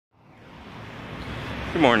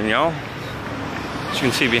Good morning, y'all. As you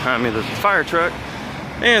can see behind me, there's a fire truck.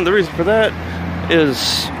 And the reason for that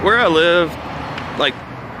is where I live, like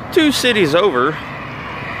 2 cities over,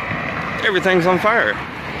 everything's on fire.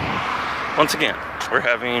 Once again, we're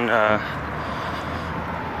having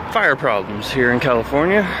fire problems here in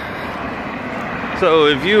California. So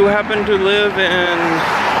if you happen to live in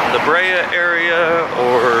the Brea area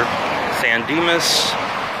or San Dimas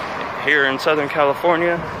here in Southern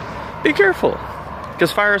California, be careful.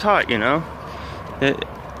 Because fire is hot, you know?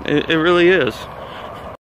 It really is.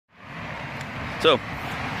 So,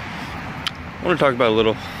 I want to talk about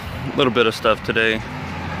a little bit of stuff today.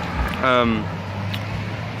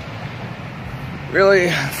 Really,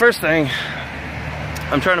 first thing,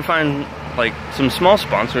 I'm trying to find like some small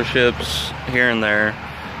sponsorships here and there.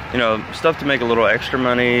 You know, stuff to make a little extra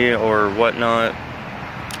money or whatnot.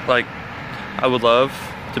 Like, I would love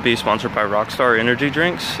to be sponsored by Rockstar Energy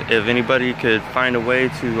Drinks. If anybody could find a way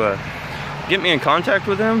to get me in contact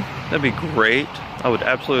with them, that'd be great. I would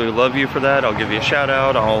absolutely love you for that. I'll give you a shout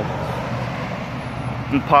out. I'll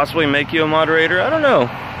possibly make you a moderator. I don't know.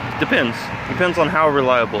 Depends on how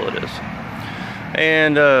reliable it is.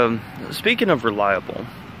 And speaking of reliable,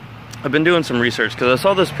 I've been doing some research because I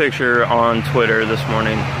saw this picture on Twitter this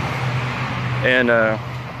morning. And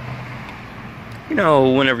you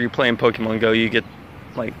know, whenever you're playing Pokemon Go, you get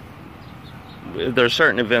like, there's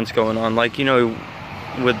certain events going on, like, you know,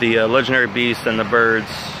 with the legendary beasts and the birds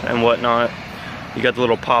and whatnot, you got the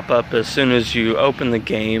little pop-up as soon as you open the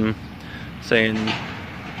game saying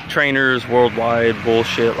trainers worldwide,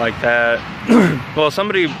 bullshit like that. Well,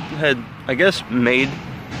 somebody had, I guess, made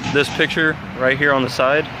this picture right here on the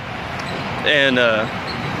side, and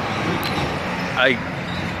I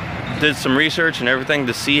did some research and everything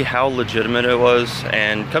to see how legitimate it was,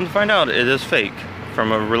 and come to find out it is fake.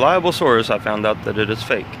 From a reliable source, I found out that it is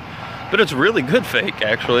fake. But it's really good fake,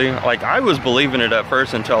 actually. Like, I was believing it at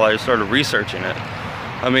first until I started researching it.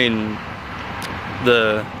 I mean,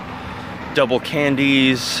 the double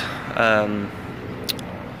candies,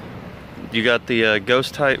 you got the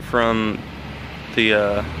ghost type from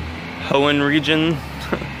the Hoenn region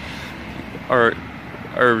are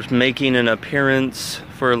making an appearance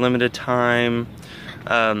for a limited time.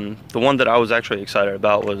 The one that I was actually excited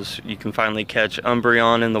about was you can finally catch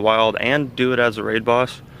Umbreon in the wild and do it as a raid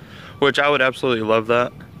boss, which I would absolutely love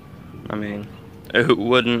that. I mean, who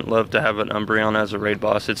wouldn't love to have an Umbreon as a raid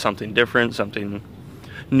boss? It's something different, something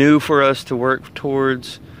new for us to work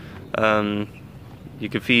towards. You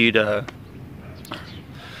could feed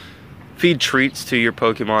treats to your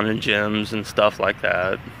Pokemon and gyms and stuff like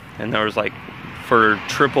that. And there was like, for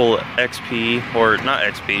triple XP, or not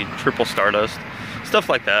XP, triple Stardust, stuff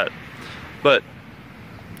like that. But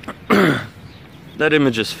that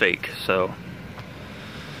image is fake, so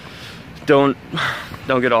don't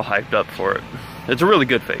get all hyped up for it. It's a really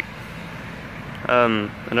good fake.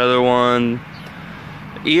 Another one,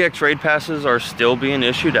 EX raid passes are still being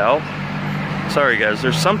issued out. Sorry guys,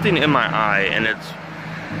 there's something in my eye and it's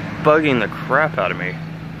bugging the crap out of me.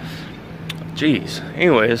 Jeez.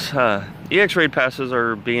 Anyways, EX raid passes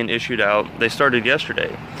are being issued out. They started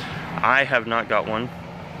yesterday. I have not got one.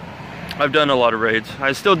 I've done a lot of raids.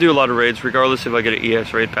 I still do a lot of raids regardless if I get an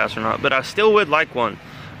EX raid pass or not, but I still would like one.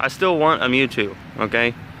 I still want a Mewtwo,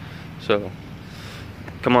 okay? So,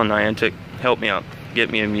 come on Niantic, help me out. Get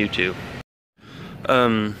me a Mewtwo.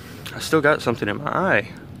 I still got something in my eye.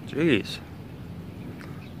 Jeez.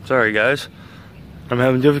 Sorry guys. I'm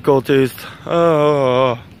having difficulties.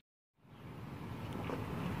 Oh.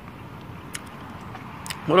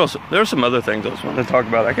 What else? There are some other things I was wanting to talk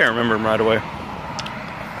about. I can't remember them right away.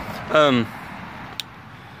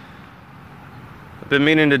 I've been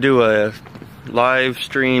meaning to do a live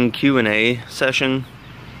stream Q&A session.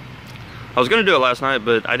 I was going to do it last night,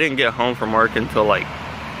 but I didn't get home from work until like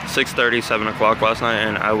 6:30, 7 o'clock last night,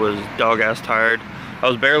 and I was dog-ass tired. I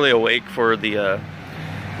was barely awake for the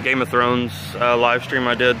Game of Thrones live stream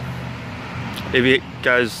I did. If you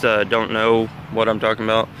guys don't know what I'm talking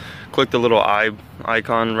about, click the little eye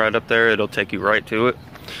icon right up there. It'll take you right to it.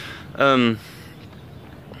 Yeah,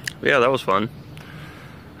 that was fun.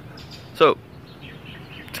 So,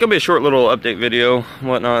 it's gonna be a short little update video and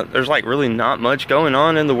whatnot. There's like really not much going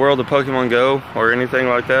on in the world of Pokemon Go or anything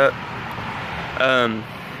like that.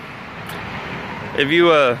 If you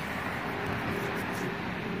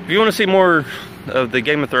want to see more of the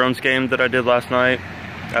Game of Thrones game that I did last night,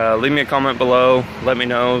 leave me a comment below. Let me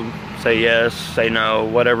know. Say yes, say no,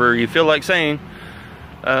 whatever you feel like saying.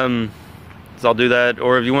 So I'll do that.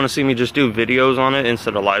 Or if you want to see me just do videos on it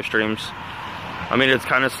instead of live streams. I mean, it's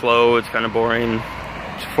kind of slow, it's kind of boring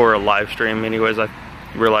for a live stream anyways. I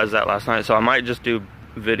realized that last night, so I might just do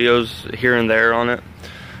videos here and there on it.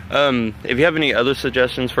 If you have any other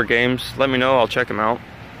suggestions for games, let me know. I'll check them out.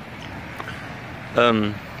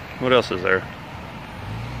 What else is there?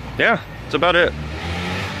 Yeah, that's about it.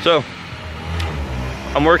 So,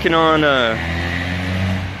 I'm working on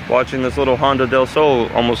watching this little Honda Del Sol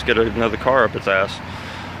almost get another car up its ass.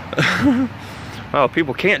 Wow,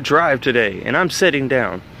 people can't drive today, and I'm sitting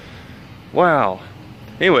down. Wow.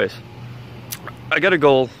 Anyways, I got a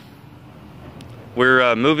goal.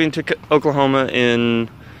 We're moving to Oklahoma in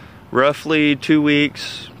roughly 2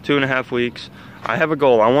 weeks, 2.5 weeks. I have a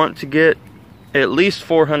goal. I want to get at least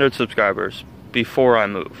 400 subscribers before I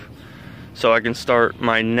move, so I can start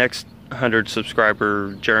my next 100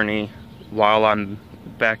 subscriber journey while I'm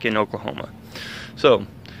back in Oklahoma. So,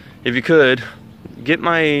 if you could get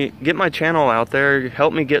my channel out there,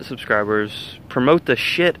 help me get subscribers, promote the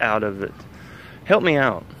shit out of it. Help me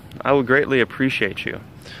out. I would greatly appreciate you.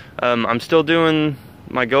 I'm still doing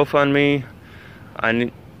my GoFundMe.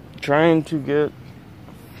 Trying to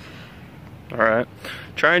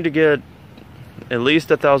get at least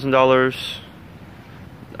 $1,000.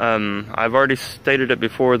 I've already stated it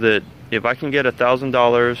before that if I can get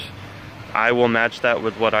 $1,000, I will match that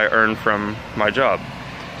with what I earn from my job.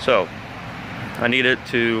 So I need it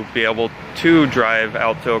to be able to drive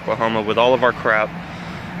out to Oklahoma with all of our crap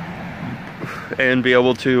and be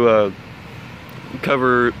able to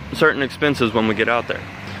cover certain expenses when we get out there.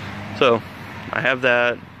 So I have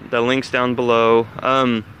that. The link's down below.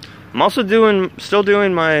 I'm also still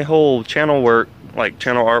doing my whole channel work, like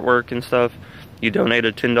channel artwork and stuff. You donate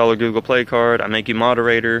a $10 Google Play card, I make you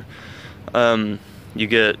moderator. You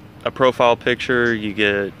get a profile picture, you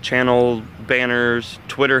get channel banners,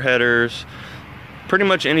 Twitter headers, pretty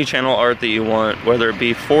much any channel art that you want, whether it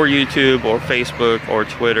be for YouTube or Facebook or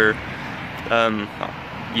Twitter.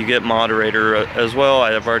 You get moderator as well.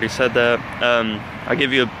 I have already said that. I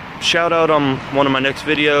give you a shout out on one of my next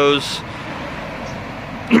videos.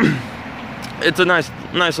 It's a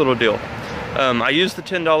nice little deal. I use the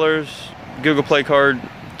 $10 Google Play card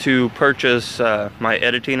to purchase my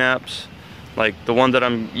editing apps. Like the one that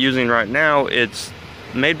I'm using right now, it's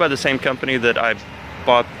made by the same company that I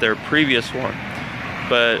bought their previous one,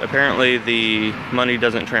 but apparently the money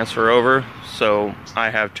doesn't transfer over, so I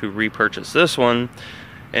have to repurchase this one.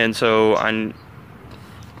 And so I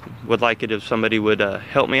would like it if somebody would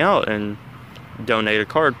help me out and donate a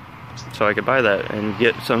card so I could buy that and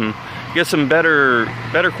get some better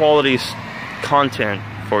quality content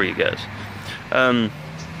for you guys.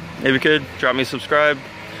 If you could, drop me a subscribe,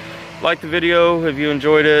 like the video if you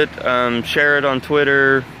enjoyed it, share it on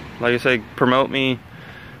Twitter, like I said, promote me,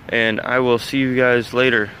 and I will see you guys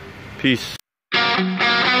later. Peace.